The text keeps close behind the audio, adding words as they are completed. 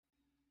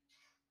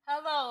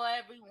Hello,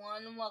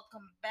 everyone.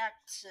 Welcome back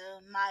to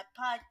my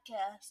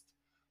podcast,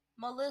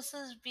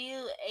 Melissa's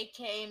View,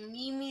 aka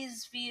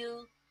Mimi's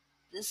View.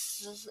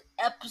 This is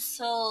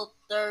episode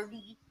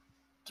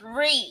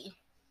 33.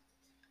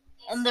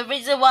 And the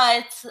reason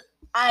why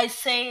I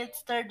say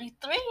it's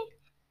 33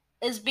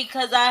 is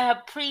because I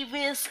have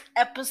previous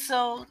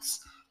episodes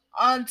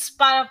on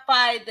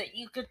Spotify that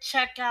you could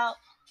check out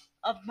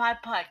of my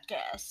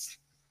podcast.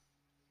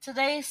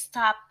 Today's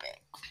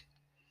topic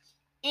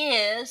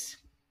is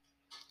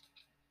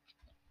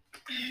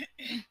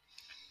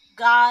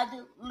God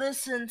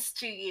listens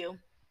to you.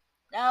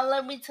 Now,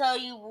 let me tell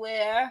you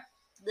where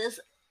this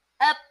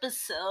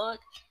episode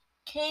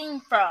came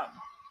from,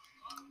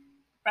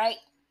 right?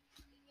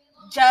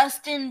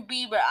 Justin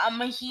Bieber.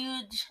 I'm a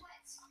huge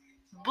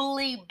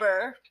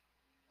believer.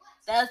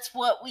 That's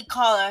what we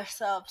call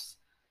ourselves.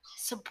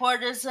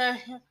 Supporters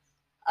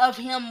of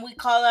him, we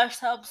call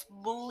ourselves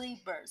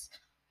believers.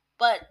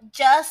 But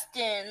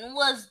Justin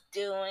was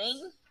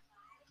doing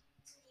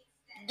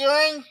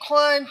during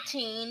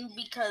quarantine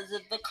because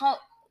of the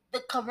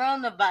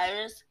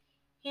coronavirus.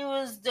 He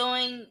was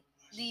doing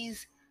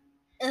these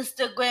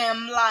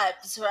Instagram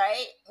lives,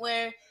 right?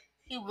 Where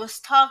he was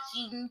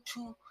talking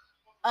to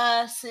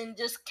us and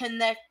just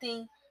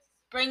connecting,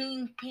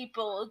 bringing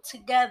people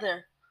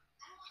together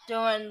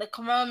during the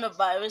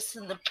coronavirus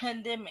and the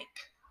pandemic,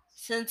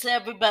 since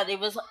everybody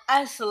was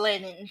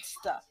isolated and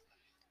stuff.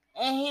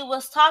 And he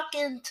was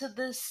talking to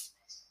this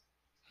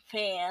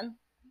fan,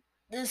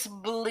 this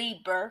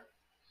believer,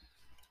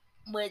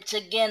 which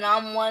again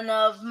I'm one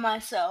of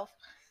myself,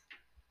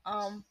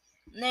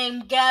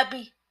 named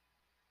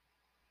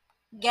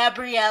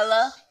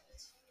Gabriella,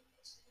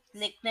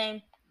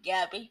 nickname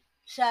Gabby.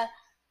 Shout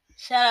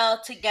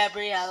out to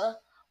Gabriella.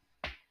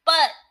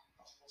 But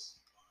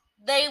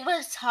they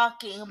were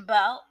talking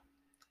about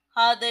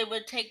how they were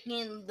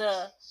taking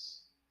the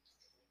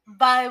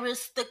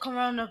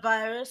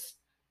coronavirus,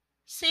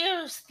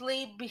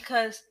 seriously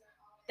because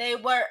they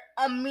were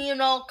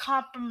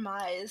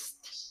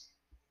immunocompromised,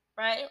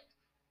 right?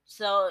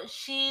 So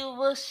she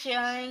was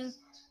sharing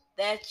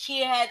that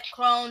she had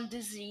Crohn's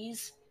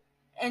disease,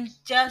 and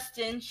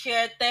Justin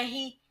shared that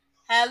he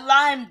had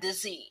Lyme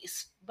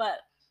disease. But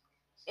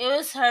it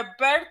was her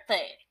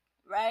birthday,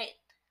 right?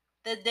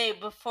 The day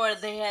before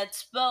they had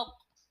spoke.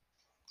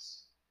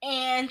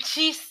 And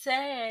she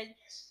said,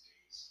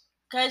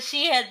 because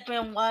she had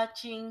been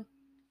watching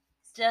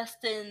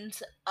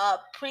Justin's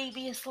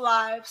previous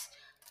lives,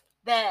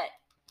 that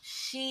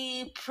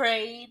she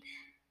prayed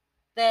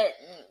that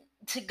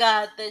to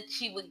God that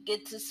she would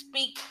get to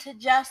speak to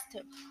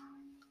Justin.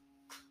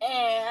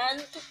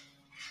 And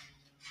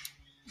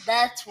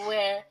that's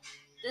where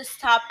this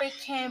topic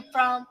came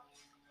from.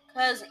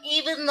 Because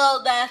even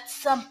though that's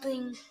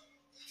something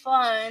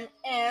fun,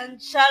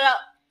 and shout out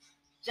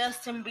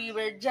Justin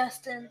Bieber.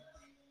 Justin,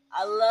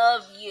 I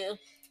love you.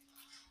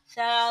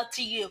 Shout out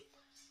to you.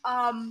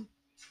 Um,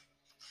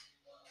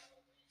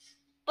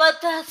 but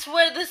that's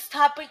where this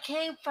topic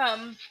came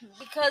from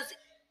because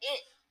it,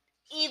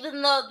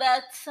 even though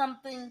that's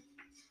something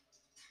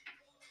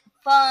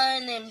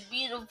fun and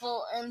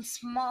beautiful and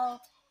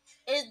small,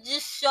 it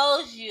just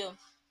shows you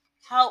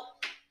how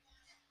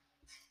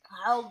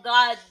how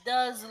God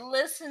does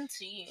listen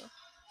to you,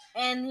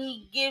 and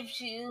He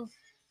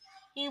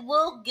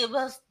will give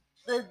us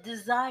the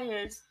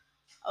desires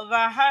of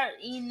our heart.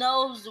 He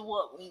knows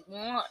what we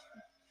want.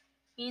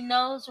 He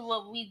knows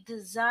what we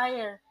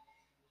desire.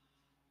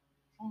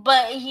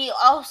 But He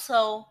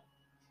also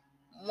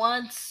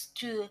wants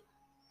to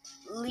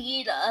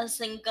lead us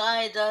and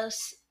guide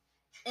us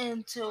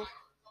into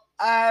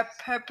our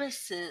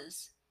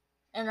purposes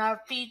and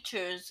our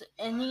futures.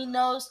 And He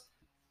knows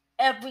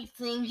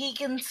everything. He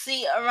can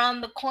see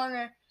around the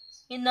corner.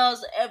 He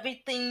knows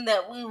everything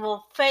that we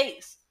will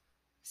face.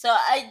 So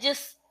I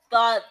just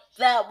thought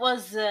that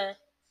was a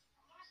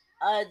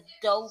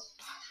dope,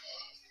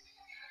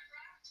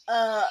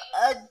 a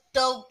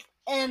dope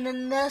and a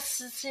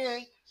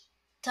necessary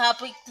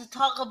topic to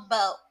talk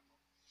about,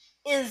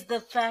 is the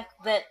fact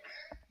that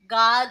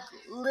God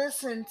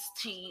listens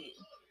to you.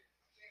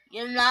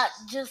 You're not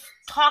just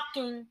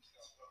talking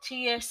to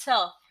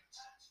yourself.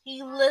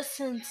 He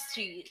listens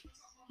to you.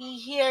 He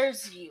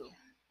hears you.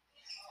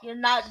 You're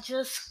not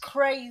just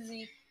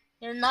crazy.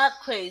 You're not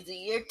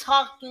crazy. You're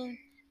talking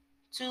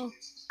to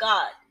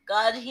God.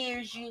 God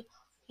hears you.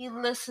 He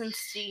listens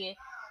to you.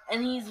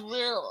 And He's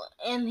real.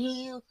 And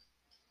He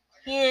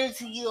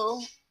hears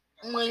you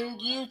when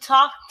you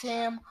talk to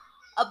Him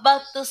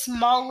about the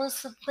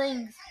smallest of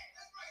things.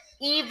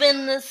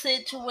 Even the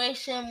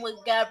situation with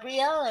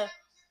Gabriella,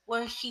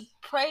 where she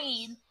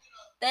prayed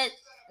that,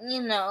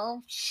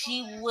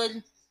 she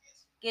would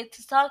get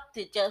to talk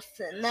to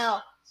Justin.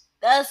 Now,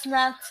 that's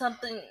not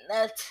something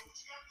that's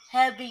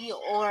heavy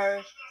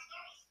or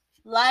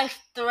life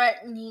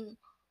threatening,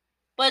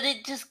 but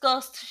it just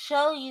goes to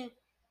show you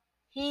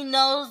He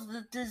knows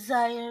the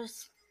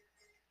desires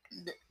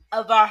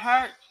of our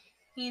heart.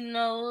 He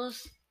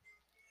knows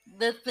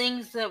the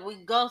things that we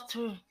go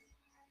through,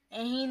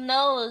 and He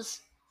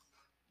knows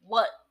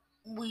what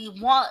we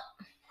want.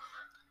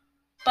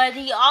 but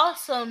He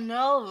also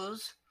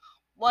knows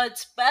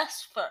what's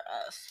best for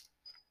us,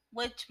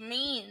 which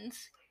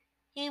means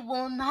He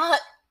will not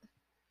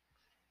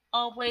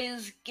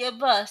always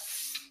give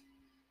us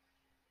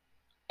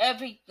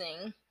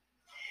everything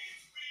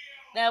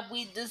that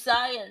we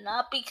desire,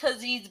 not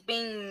because He's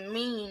being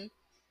mean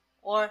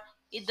or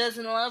He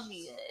doesn't love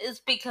you. It's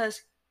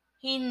because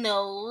He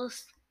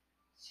knows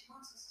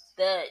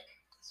that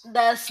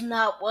that's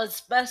not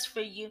what's best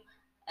for you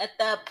at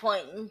that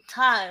point in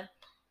time.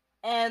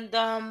 And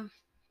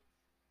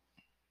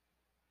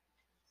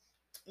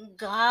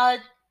God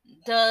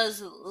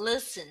does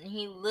listen.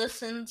 He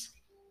listens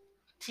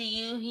to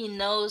you. He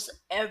knows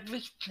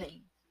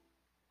everything.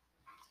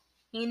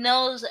 He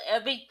knows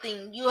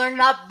everything. You are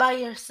not by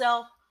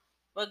yourself,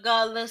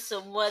 regardless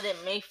of what it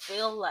may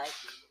feel like.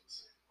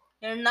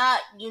 You're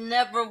not. You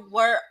never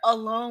were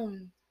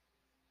alone.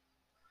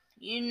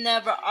 You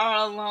never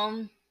are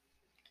alone.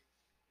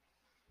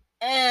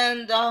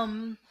 And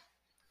the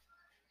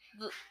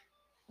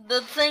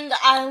thing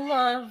I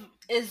love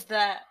is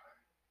that,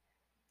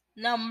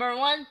 number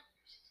one,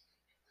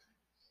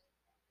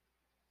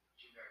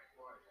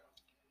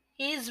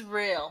 He's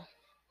real.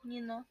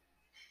 You know,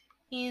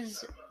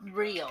 He's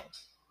real.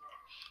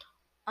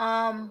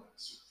 Um,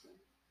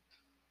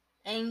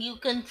 and you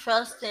can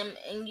trust Him,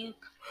 and you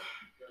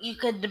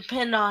can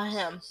depend on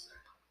Him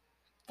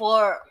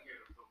for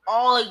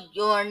all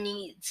your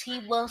needs. He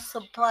will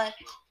supply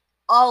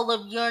all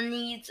of your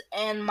needs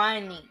and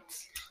my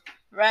needs,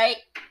 right?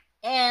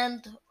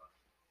 And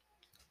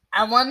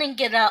I want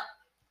to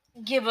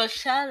give a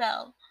shout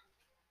out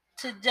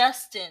to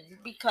Justin,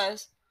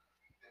 because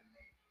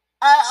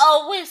I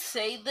always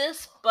say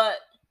this, but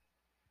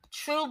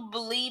true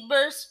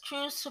believers,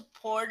 true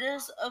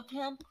supporters of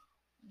Him,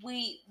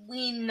 we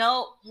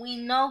know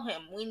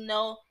Him, we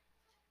know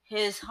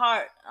His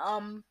heart.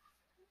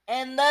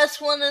 And that's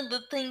one of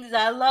the things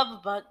I love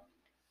about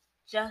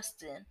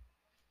Justin.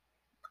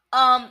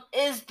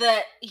 Is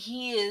that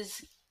he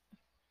is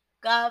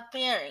God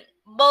fearing,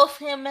 both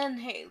him and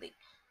Haley.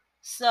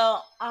 So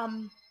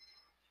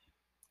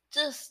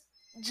just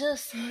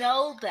just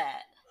know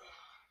that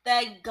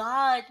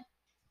God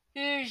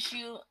hears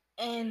you,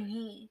 and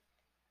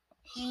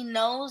He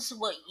knows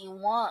what you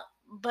want,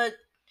 but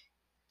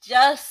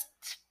just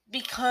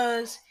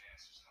because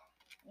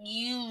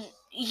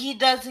He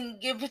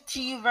doesn't give it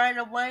to you right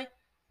away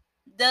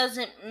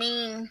doesn't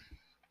mean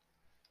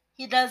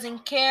He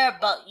doesn't care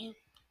about you.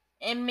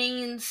 It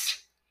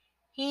means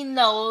He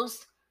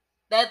knows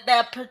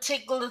that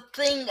particular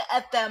thing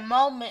at that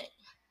moment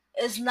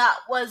is not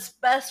what's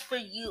best for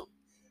you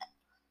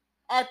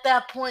at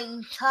that point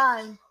in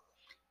time.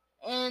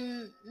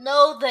 And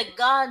know that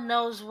God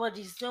knows what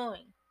He's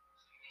doing.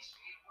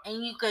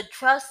 And you could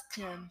trust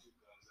Him.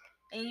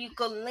 And you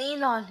could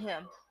lean on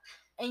Him.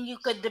 And you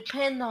could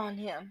depend on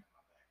Him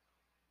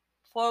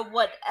for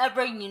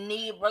whatever you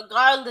need,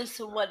 regardless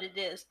of what it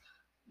is.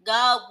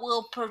 God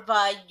will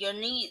provide your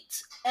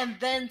needs and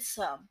then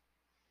some.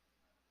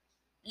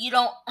 You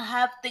don't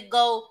have to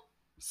go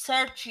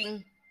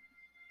searching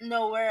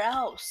nowhere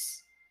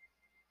else.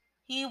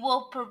 He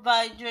will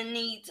provide your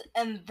needs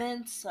and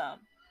then some.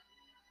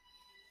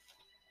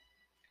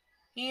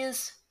 He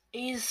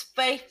is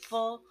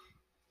faithful.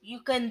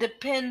 You can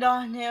depend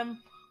on Him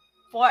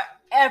for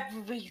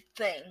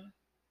everything,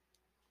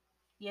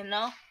 you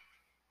know?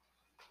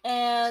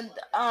 And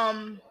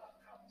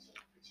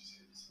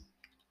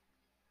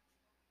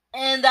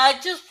and I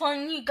just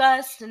want you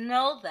guys to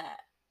know that.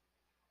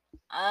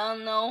 I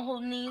don't know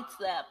who needs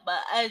that, but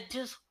I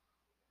just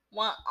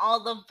want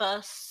all of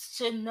us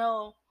to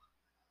know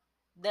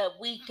that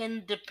we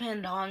can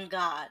depend on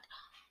God.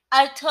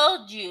 I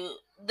told you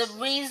the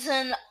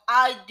reason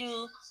I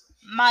do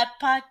my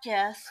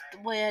podcast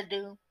the way I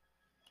do,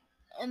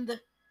 and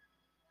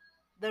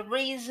the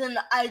reason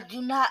I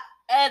do not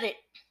edit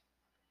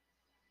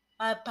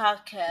my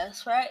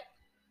podcast, right,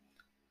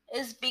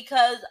 is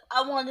because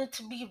I want it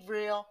to be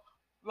real,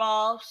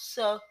 raw,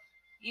 so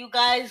you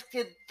guys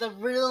get the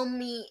real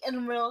me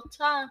in real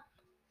time.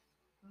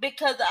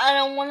 Because I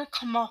don't want to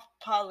come off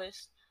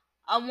polished.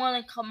 I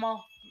want to come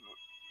off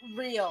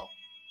real,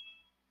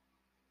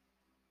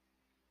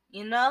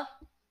 you know?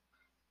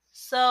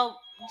 So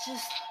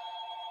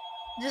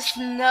just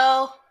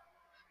know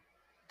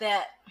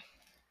that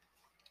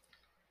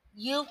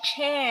you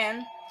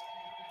can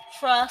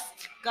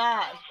trust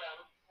God.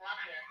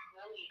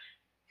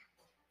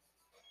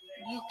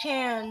 You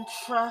can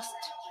trust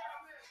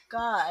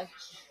God.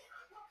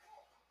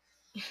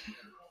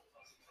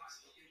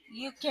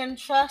 You can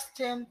trust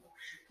Him.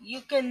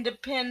 You can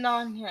depend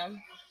on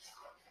Him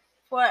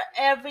for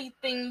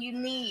everything you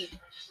need.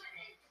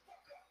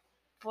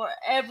 For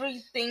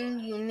everything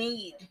you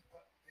need.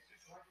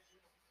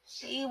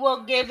 He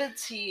will give it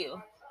to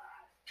you.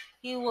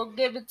 He will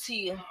give it to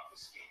you.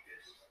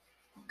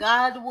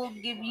 God will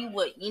give you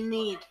what you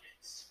need.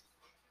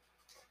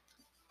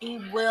 He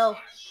will.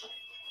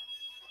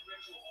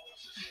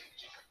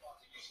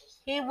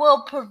 He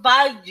will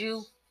provide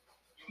you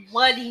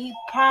what He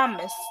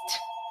promised.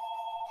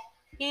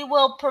 He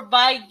will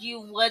provide you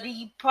what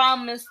He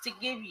promised to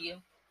give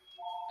you.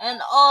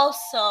 And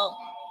also,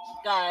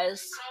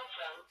 guys,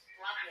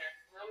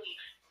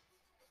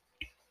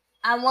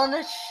 I want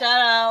to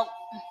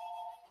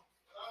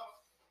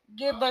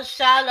give a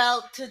shout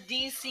out to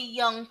DC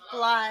Young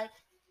Fly,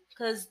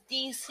 because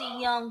DC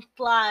Young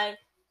Fly,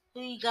 who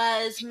you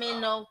guys may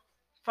know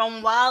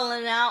from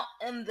Wildin' Out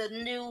in the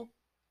new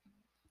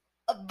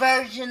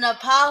version of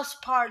House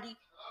Party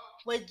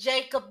with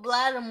Jacob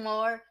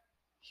Lattimore,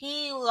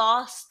 he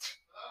lost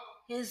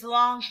his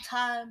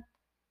longtime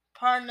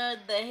partner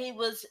that he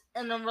was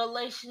in a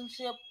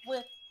relationship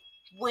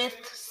with.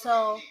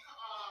 So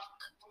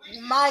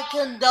my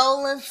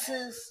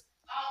condolences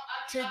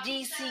to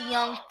DC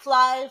Young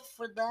Fly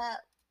for that.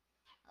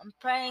 I'm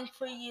praying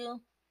for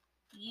you.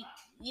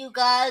 You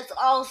guys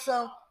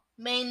also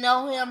may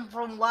know him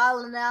from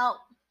Wildin' Out.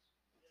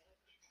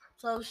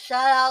 So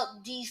shout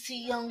out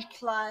DC Young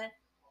Fly.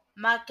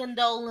 My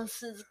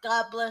condolences.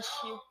 God bless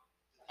you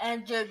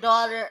and your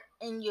daughter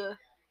and your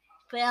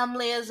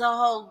family as a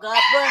whole.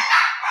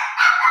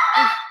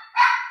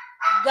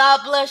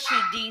 God bless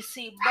you,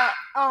 DC. But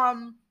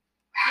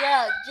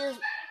yeah,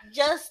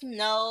 just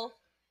know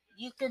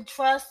you can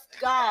trust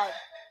God.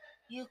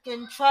 You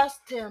can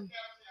trust Him.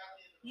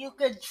 You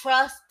can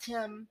trust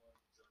Him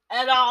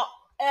at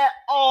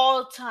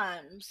all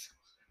times.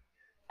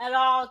 At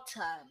all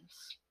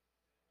times.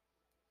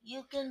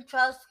 You can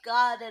trust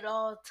God at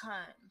all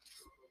times.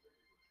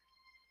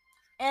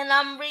 And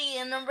I'm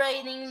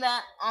reiterating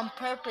that on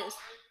purpose.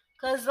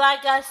 Because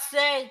like I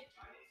say,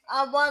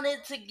 I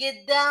wanted to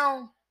get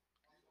down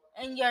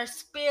in your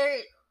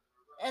spirit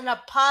in a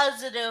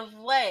positive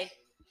way.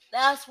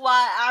 That's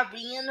why I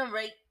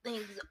reiterate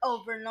things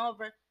over and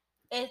over.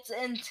 It's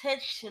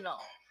intentional.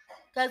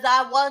 Because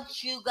I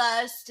want you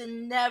guys to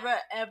never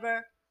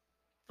ever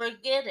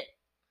forget it.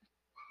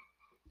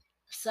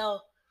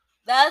 So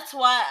that's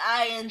why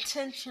I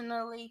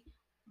intentionally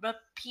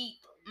repeat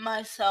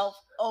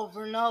myself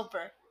over and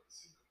over.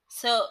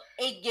 So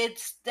it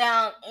gets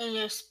down in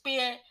your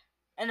spirit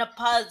in a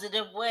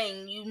positive way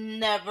and you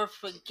never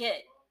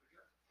forget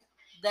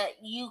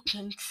that you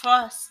can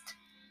trust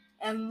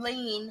and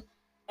lean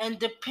and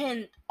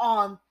depend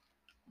on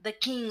the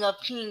King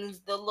of Kings,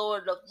 the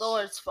Lord of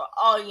Lords for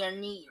all your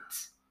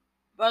needs,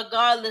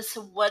 regardless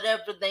of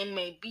whatever they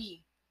may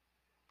be.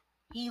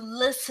 He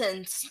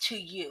listens to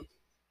you.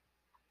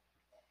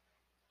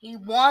 He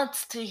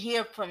wants to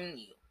hear from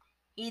you.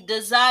 He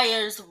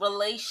desires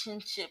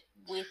relationship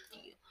with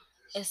you.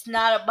 It's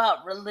not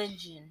about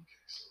religion.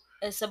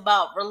 It's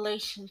about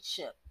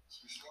relationship.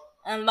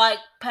 And like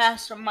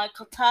Pastor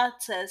Michael Todd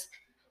says,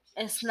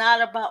 it's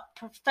not about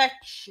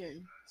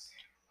perfection.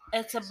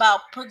 It's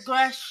about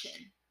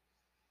progression.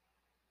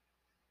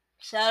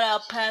 Shout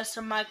out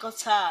Pastor Michael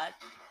Todd.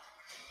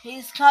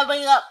 He's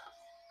coming out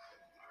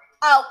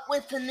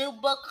with a new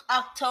book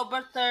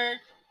October 3rd.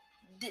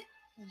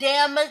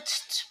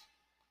 Damaged.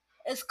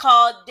 It's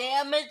called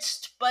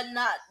Damaged But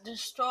Not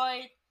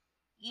Destroyed.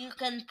 You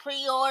can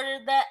pre-order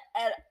that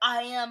at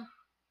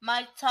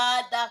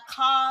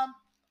IamMikeTodd.com.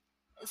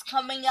 It's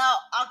coming out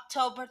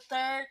October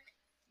 3rd.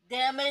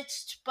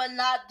 Damaged But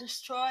Not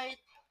Destroyed.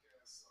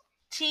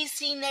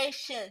 TC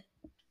Nation.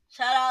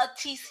 Shout out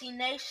TC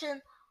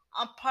Nation.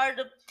 I'm part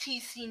of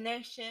TC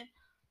Nation.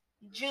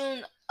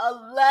 June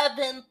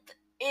 11th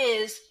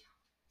is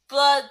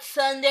Flood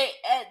Sunday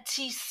at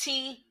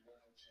TC.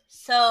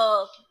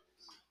 So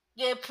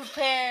get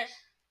prepared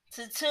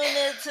to tune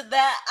into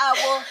that.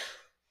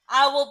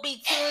 I will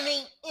be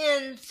tuning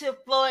into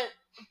Flood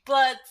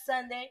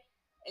Sunday.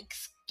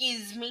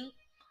 Excuse me.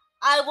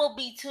 I will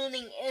be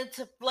tuning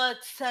into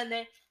Flood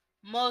Sunday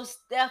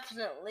most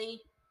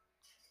definitely.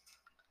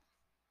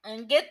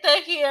 And get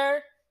to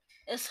hear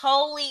it's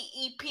Holy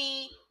EP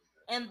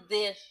and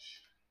the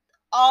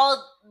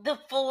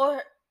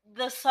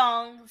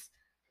songs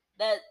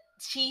that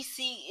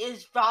TC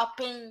is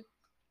dropping.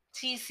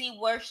 TC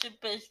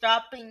Worship is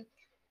dropping.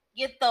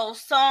 Get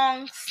those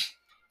songs.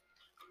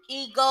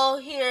 Ego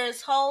here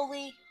is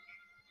holy.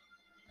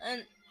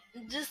 And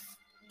just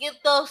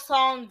get those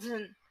songs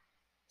and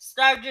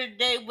start your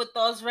day with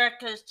those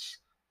records.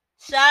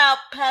 Shout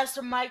out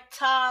Pastor Mike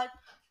Todd.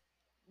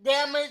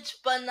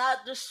 Damaged but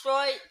Not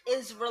Destroyed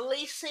is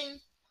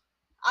releasing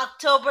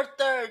October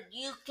 3rd.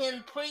 You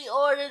can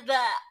pre-order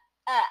that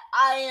at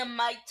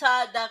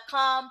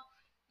IamMikeTodd.com.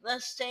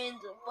 Let's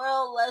change the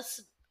world.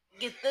 Let's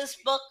get this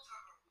book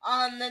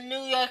on the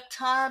New York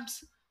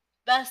Times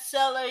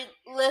bestseller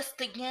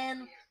list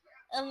again.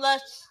 And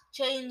let's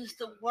change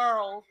the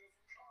world.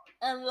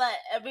 And let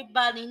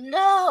everybody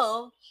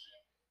know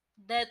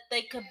that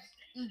they could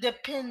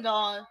depend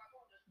on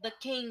the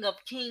King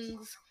of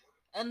Kings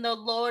and the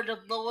Lord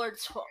of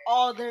Lords for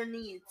all their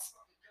needs.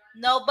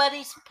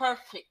 Nobody's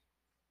perfect.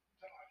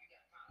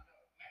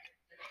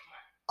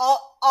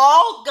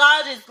 All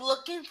God is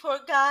looking for,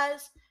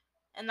 guys,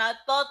 and I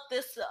thought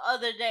this the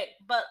other day,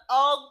 but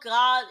all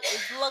God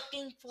is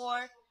looking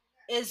for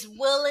is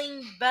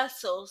willing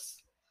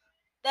vessels.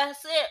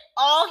 That's it.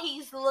 All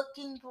He's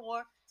looking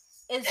for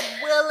is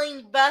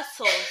willing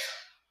vessels.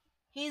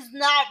 He's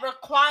not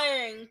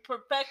requiring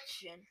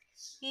perfection.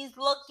 He's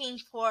looking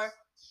for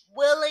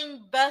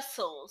willing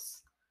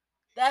vessels.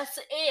 That's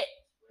it.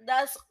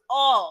 That's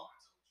all.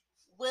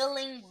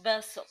 Willing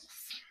vessels.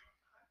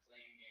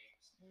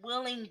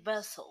 Willing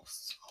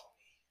vessels.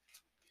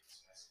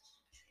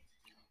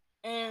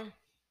 And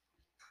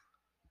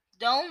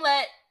don't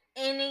let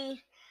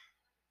any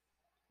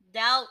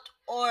doubt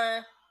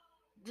or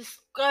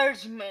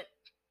discouragement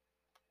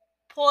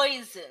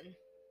poison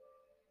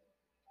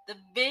the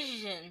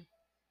vision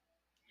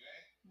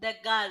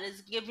that God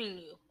is giving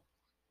you.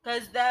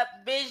 Because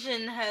that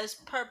vision has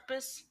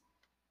purpose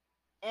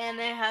and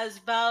it has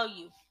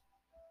value.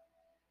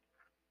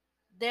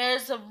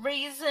 There's a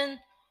reason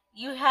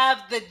you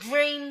have the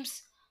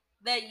dreams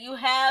that you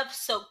have,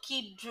 so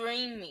keep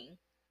dreaming.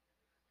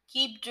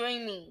 Keep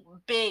dreaming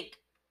big.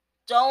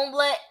 Don't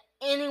let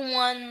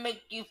anyone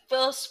make you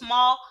feel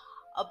small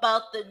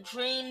about the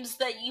dreams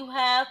that you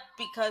have,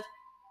 because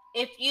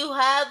if you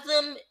have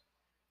them,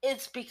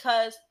 it's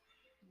because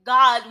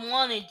God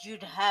wanted you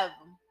to have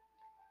them.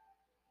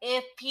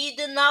 If He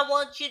did not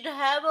want you to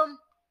have them,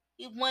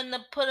 He wouldn't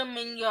have put them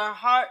in your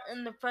heart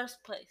in the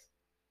first place.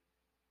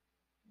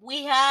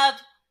 We have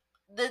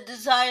the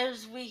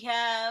desires we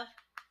have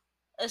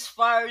as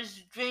far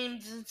as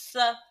dreams and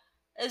stuff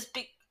is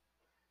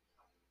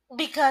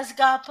because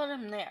God put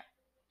them there.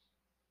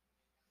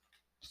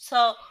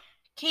 So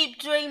keep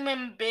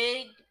dreaming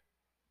big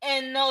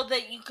and know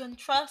that you can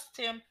trust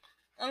Him.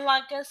 And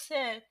like I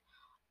said,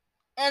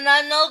 and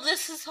I know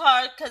this is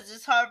hard because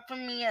it's hard for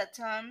me at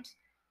times,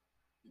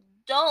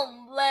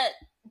 don't let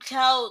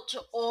doubt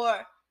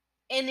or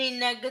any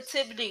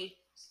negativity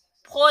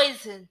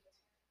poison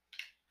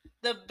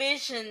the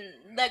vision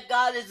that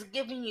God is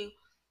giving you,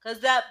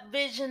 because that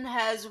vision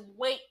has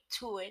weight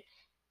to it.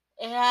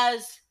 It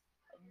has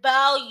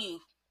value.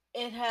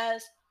 It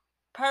has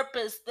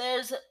purpose.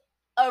 There's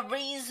a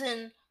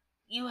reason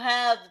you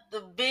have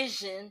the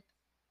vision,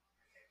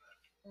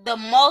 the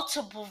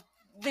multiple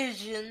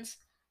visions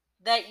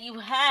that you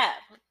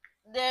have.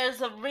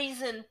 There's a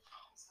reason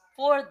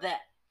for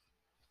that.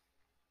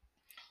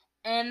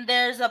 And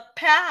there's a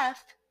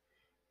path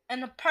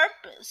and a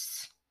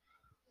purpose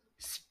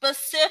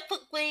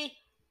specifically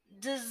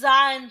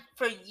designed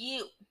for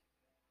you.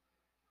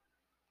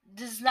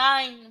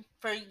 Designed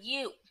for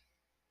you.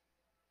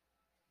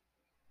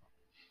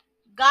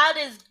 God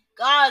is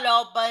God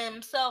all by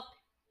Himself.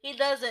 He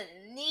doesn't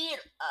need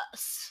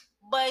us,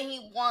 but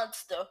He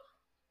wants to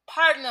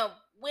partner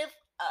with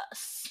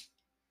us.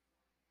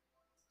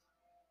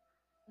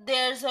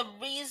 There's a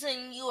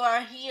reason you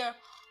are here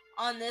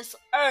on this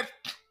earth.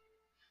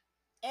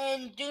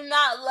 And do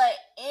not let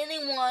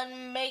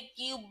anyone make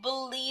you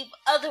believe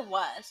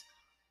otherwise.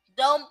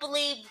 Don't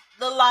believe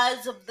the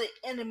lies of the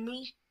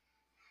enemy.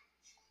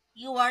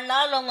 You are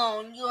not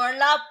alone. You are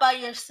not by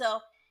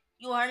yourself.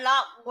 You are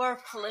not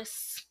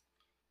worthless.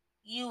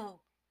 You're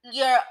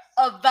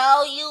of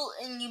value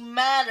and you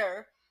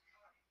matter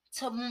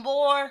to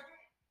more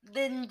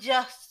than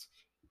just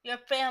your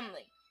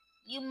family.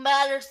 You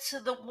matter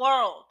to the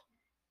world.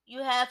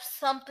 You have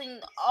something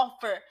to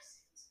offer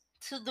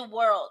to the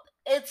world.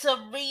 It's a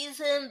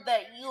reason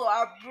that you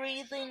are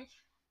breathing.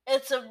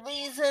 It's a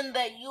reason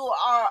that you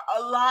are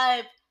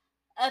alive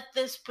at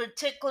this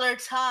particular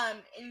time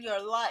in your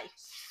life.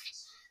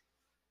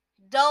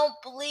 Don't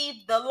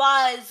believe the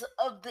lies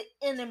of the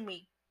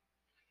enemy.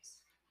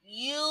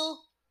 You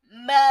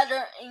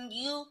matter and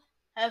you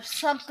have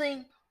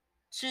something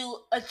to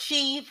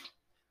achieve,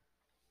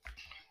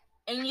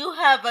 and you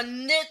have a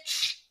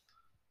niche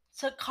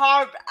to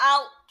carve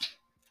out,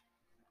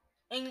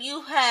 and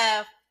you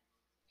have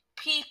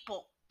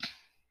people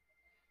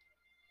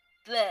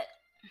that,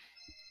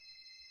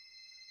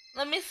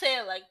 let me say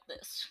it like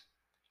this.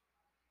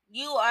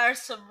 You are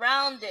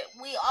surrounded,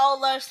 we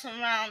all are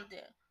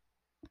surrounded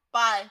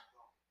by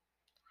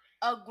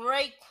a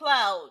great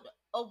cloud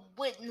of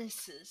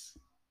witnesses.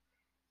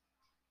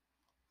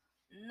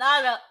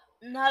 Not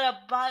a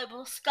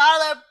Bible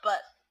scholar,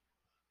 but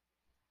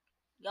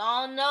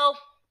y'all know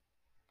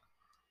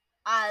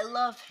I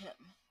love him.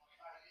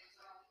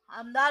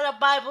 I'm not a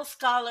Bible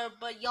scholar,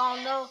 but y'all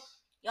know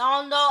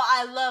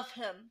I love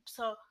him.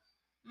 So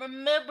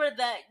remember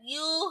that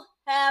you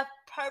have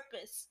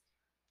purpose.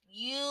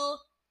 You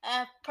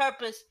have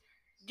purpose.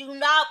 Do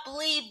not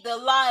believe the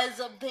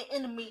lies of the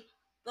enemy.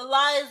 The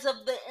lies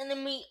of the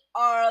enemy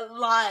are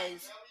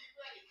lies.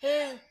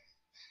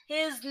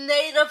 His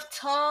native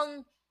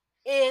tongue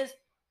is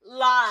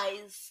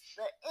lies.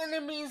 The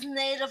enemy's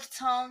native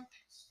tongue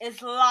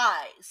is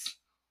lies.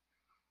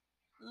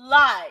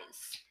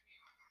 Lies.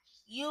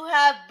 You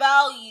have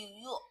value.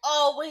 You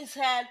always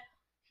had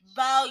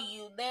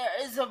value. There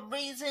is a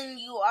reason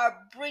you are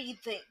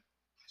breathing.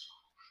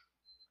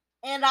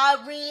 And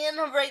I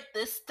reiterate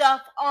this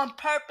stuff on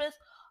purpose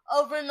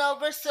over and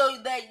over so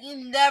that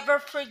you never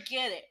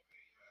forget it.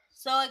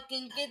 So it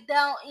can get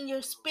down in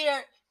your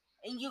spirit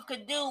and you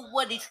can do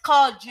what He's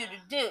called you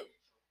to do.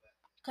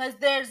 Because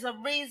there's a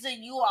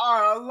reason you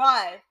are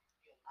alive.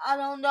 I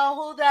don't know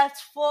who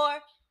that's for,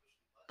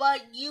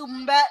 but you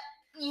met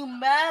You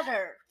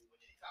matter.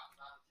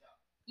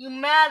 You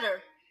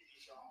matter.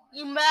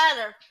 You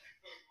matter.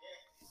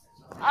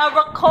 I'm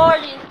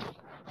recording.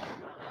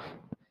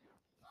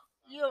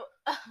 You.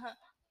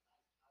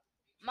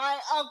 My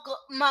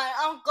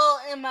uncle,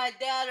 and my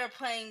dad are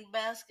playing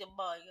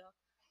basketball, yo.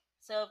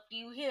 So if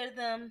you hear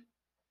them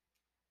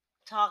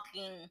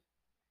talking,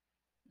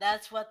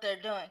 that's what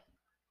they're doing.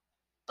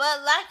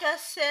 But like I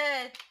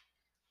said,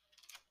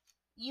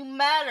 you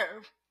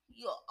matter.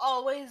 You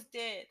always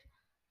did.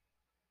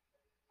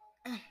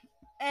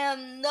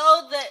 And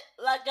know that,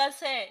 like I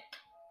said,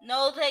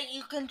 know that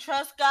you can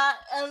trust God.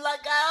 And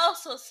like I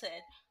also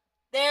said,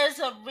 there's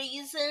a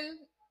reason,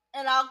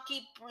 and I'll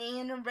keep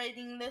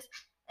reiterating this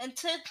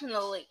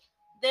intentionally.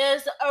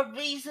 There's a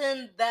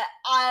reason that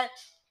I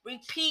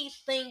repeat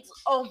things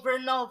over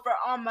and over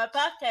on my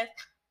podcast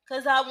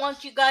because I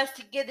want you guys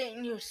to get it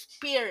in your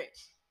spirit.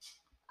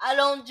 I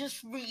don't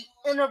just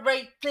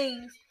reiterate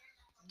things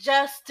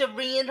just to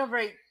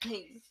reiterate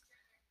things.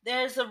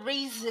 There's a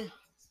reason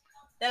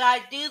that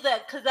I do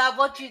that because I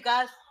want you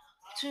guys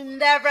to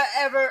never,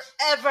 ever,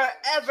 ever,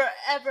 ever,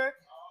 ever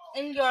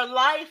in your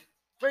life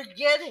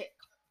forget it.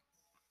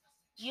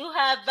 You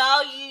have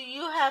value,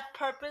 you have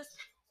purpose,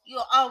 you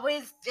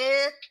always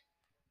did.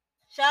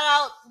 Shout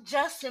out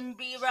Justin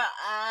Bieber,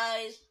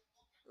 I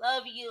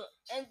love you.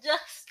 And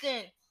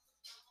Justin,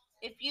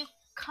 if you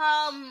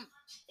come,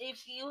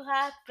 if you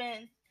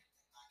happen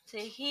to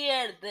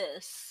hear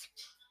this,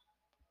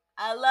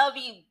 I love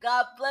you.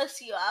 God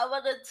bless you. I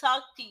want to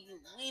talk to you.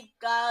 We've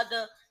got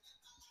to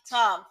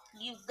talk.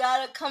 You've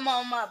got to come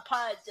on my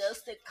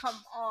podcast to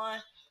come on.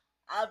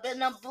 I've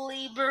been a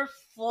believer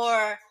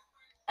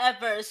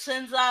forever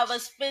since I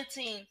was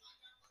 15.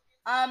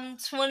 I'm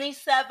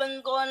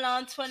 27 going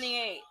on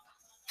 28.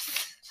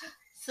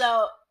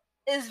 So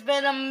it's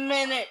been a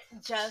minute,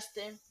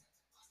 Justin.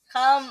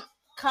 Come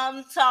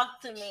come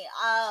talk to me.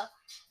 I'll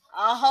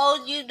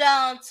hold you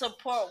down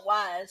support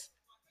wise.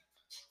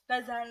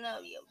 Because I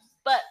know you.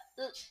 But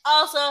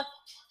also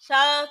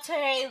shout out to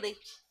Haley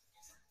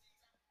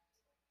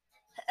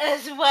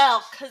as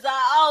well. Because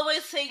I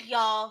always say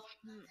y'all,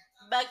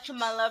 back to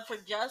my love for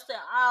Justin,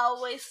 I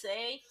always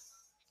say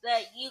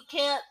that you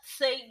can't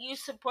say you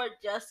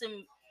support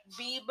Justin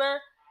Bieber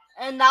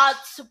and not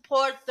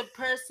support the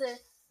person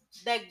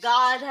that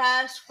God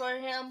has for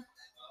him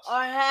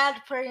or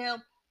had for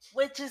him,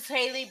 which is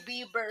Haley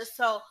Bieber.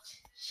 So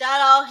shout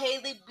out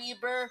Haley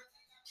Bieber.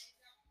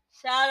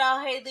 Shout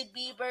out Haley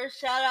Bieber.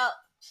 Shout out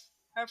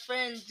her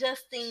friend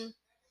Justine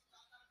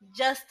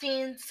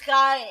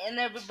Sky, and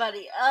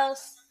everybody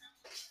else.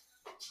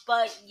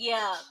 But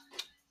yeah,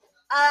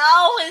 I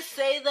always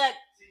say that.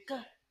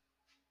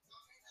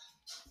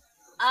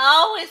 I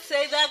always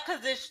say that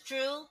because it's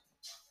true.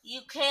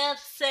 You can't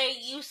say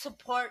you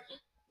support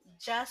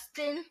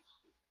Justin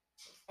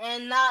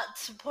and not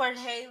support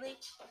Haley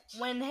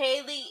when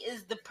Haley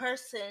is the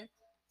person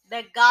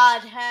that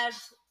God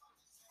has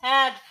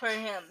had for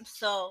him.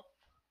 So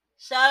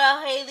shout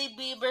out Haley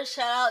Bieber,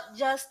 shout out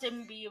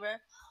Justin Bieber.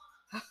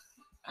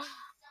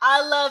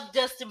 I love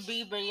Justin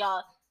Bieber,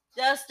 y'all.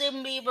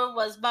 Justin Bieber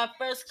was my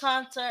first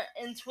concert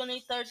in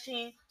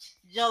 2013,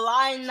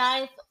 July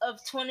 9th of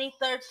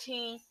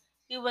 2013.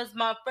 He was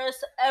my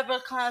first ever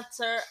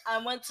concert.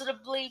 I went to the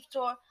Believe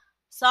Tour,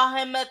 saw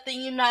him at the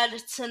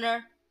United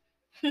Center.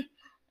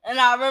 And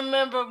I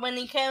remember when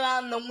he came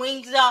out in the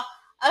wings, y'all,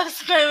 I was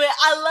screaming,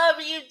 I love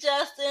you,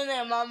 Justin.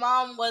 And my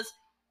mom was,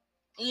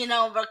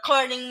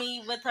 recording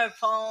me with her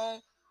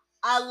phone.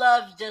 I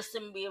love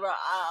Justin Bieber.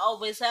 I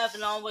always have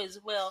and always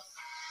will.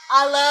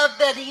 I love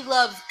that he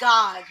loves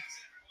God.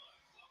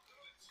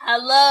 I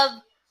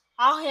love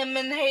how him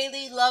and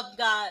Haley love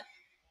God.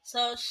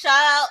 So shout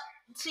out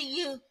to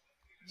you,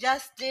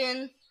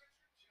 Justin.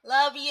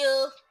 Love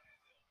you.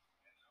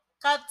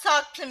 Come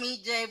talk to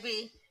me,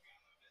 JB.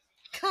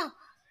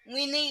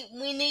 We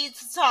need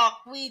to talk.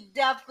 We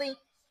definitely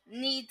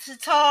need to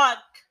talk.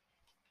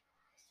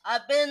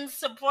 I've been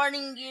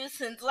supporting you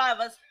since I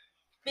was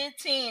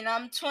 15.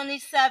 I'm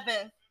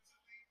 27.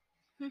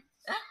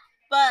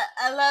 But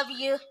I love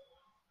you.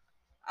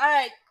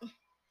 Alright,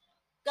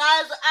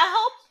 guys, I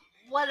hope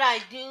what I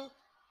do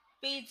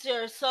feeds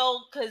your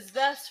soul because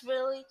that's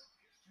really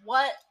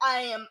what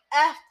I am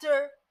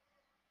after.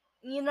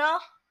 You know?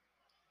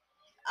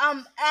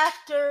 I'm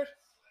after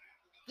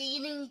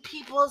feeding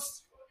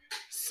people's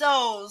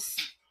souls.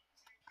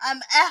 I'm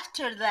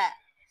after that.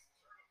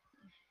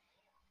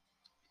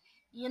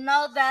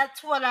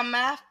 That's what I'm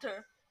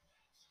after.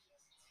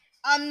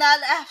 I'm not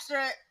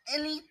after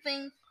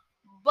anything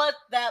but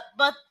that,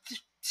 but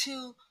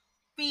to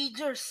feed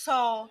your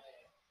soul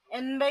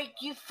and make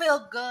you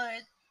feel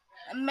good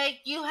and make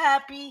you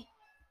happy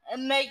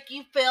and make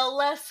you feel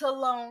less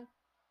alone.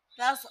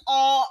 That's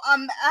all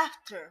I'm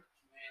after.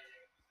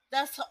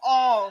 That's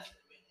all.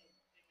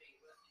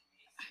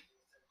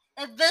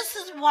 And this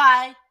is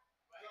why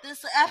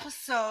this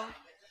episode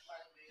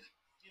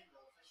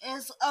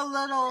is a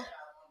little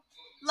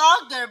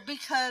longer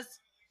because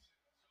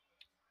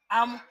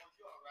I'm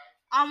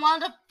I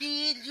want to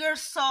feed your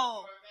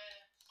soul.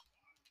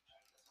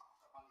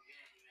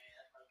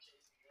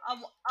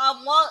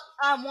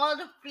 I want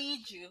to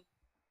feed you.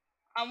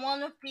 I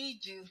want to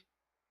feed you.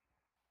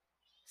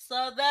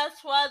 So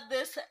that's why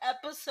this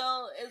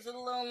episode is a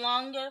little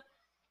longer,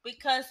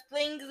 because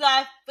things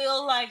I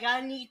feel like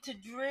I need to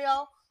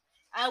drill,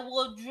 I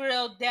will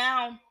drill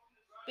down,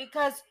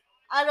 because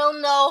I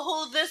don't know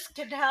who this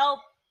could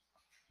help.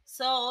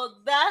 So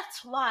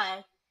that's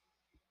why.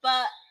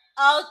 But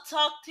I'll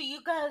talk to you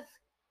guys.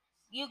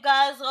 You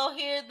guys will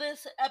hear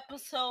this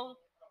episode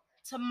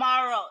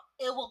tomorrow.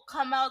 It will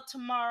come out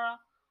tomorrow.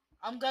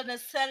 I'm going to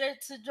set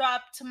it to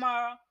drop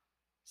tomorrow.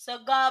 So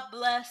God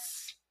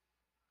bless.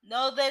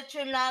 Know that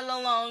you're not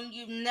alone.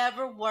 You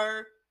never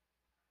were.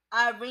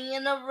 I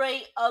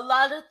reiterate a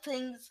lot of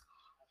things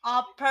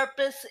on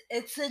purpose.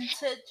 It's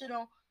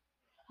intentional.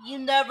 You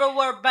never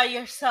were by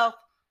yourself.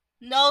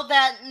 Know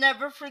that.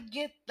 Never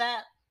forget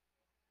that.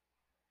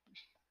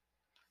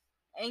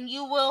 And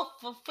you will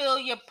fulfill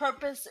your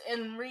purpose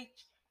and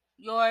reach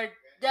your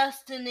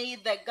destiny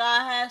that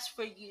God has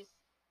for you.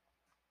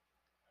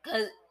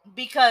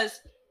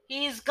 Because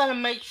He's going to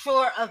make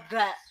sure of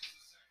that.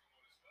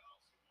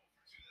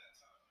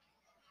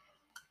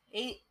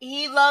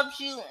 He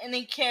loves you and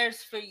He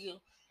cares for you.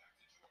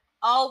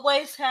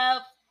 Always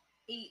have,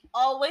 He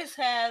always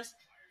has,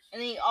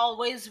 and He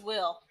always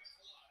will.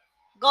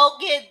 Go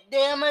get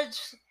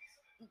damaged,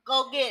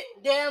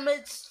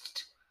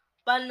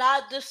 but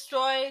not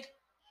destroyed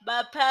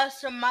by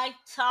Pastor Mike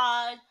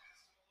Todd.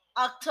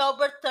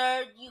 October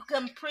 3rd, you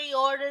can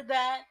pre-order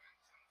that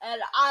at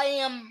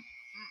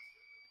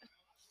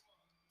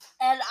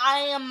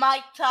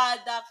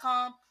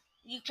IamMikeTodd.com.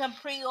 You can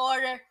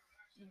pre-order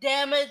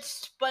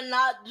Damaged but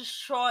Not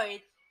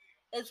Destroyed.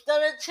 It's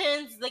gonna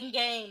change the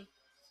game.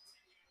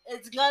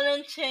 It's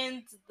gonna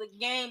change the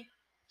game.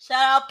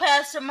 Shout out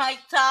Pastor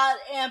Mike Todd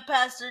and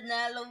Pastor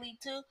Natalie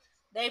too.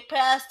 They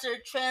pastor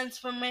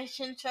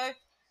Transformation Church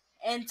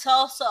in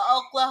Tulsa,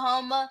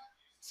 Oklahoma.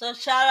 So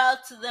shout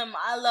out to them.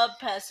 I love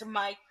Pastor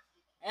Mike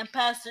and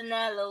Pastor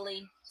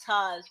Natalie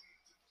Todd,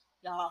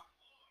 y'all.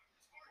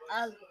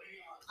 I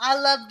I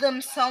love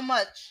them so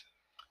much.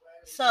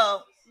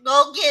 So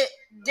go get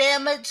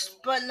Damaged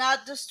but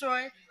Not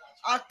Destroyed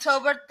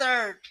October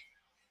 3rd.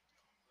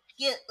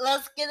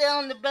 Let's get it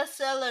on the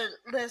bestseller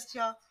list,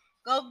 y'all.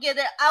 Go get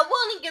it. I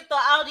want to get the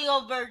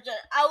audio version.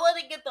 I want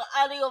to get the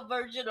audio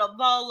version of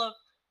all of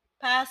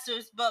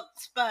Pastor's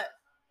books, but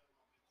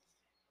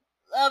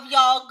love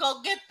y'all.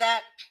 Go get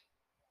that.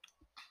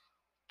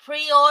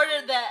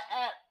 Pre-order that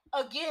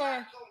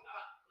again.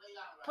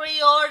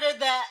 Pre-order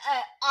that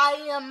at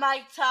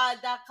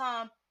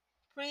IamMikeTodd.com.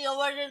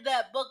 Pre-order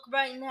that book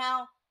right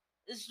now.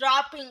 It's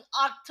dropping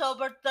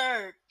October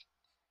 3rd.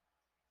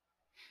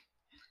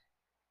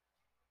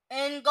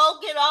 And go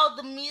get all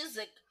the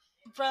music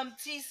from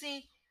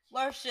TC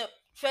Worship,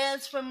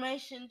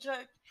 Transformation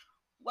Church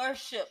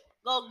Worship.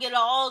 Go get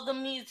all the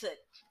music.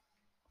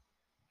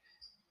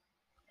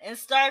 And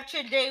start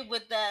your day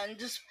with that and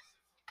just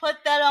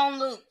put that on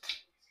loop.